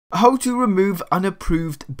how to remove an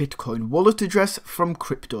approved Bitcoin wallet address from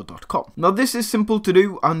Crypto.com. Now this is simple to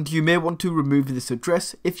do, and you may want to remove this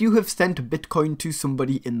address if you have sent Bitcoin to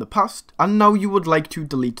somebody in the past and now you would like to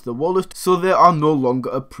delete the wallet so they are no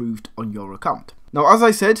longer approved on your account. Now, as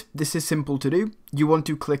I said, this is simple to do. You want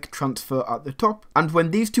to click transfer at the top, and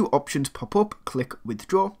when these two options pop up, click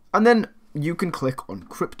withdraw, and then you can click on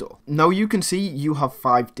crypto. Now you can see you have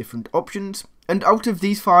 5 different options, and out of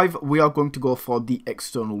these 5 we are going to go for the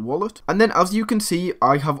external wallet. And then as you can see,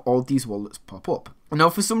 I have all these wallets pop up. Now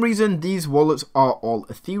for some reason these wallets are all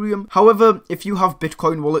Ethereum. However, if you have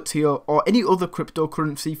Bitcoin wallets here or any other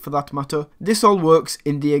cryptocurrency for that matter, this all works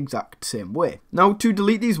in the exact same way. Now to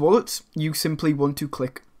delete these wallets, you simply want to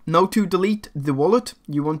click. Now to delete the wallet,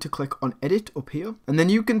 you want to click on edit up here, and then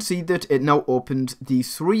you can see that it now opens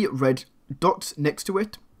these 3 red dots next to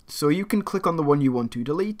it. So you can click on the one you want to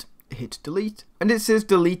delete, hit delete, and it says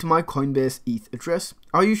delete my Coinbase ETH address.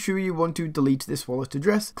 Are you sure you want to delete this wallet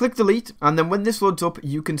address? Click delete, and then when this loads up,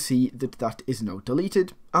 you can see that that is now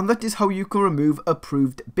deleted. And that is how you can remove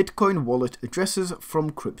approved Bitcoin wallet addresses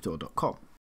from Crypto.com.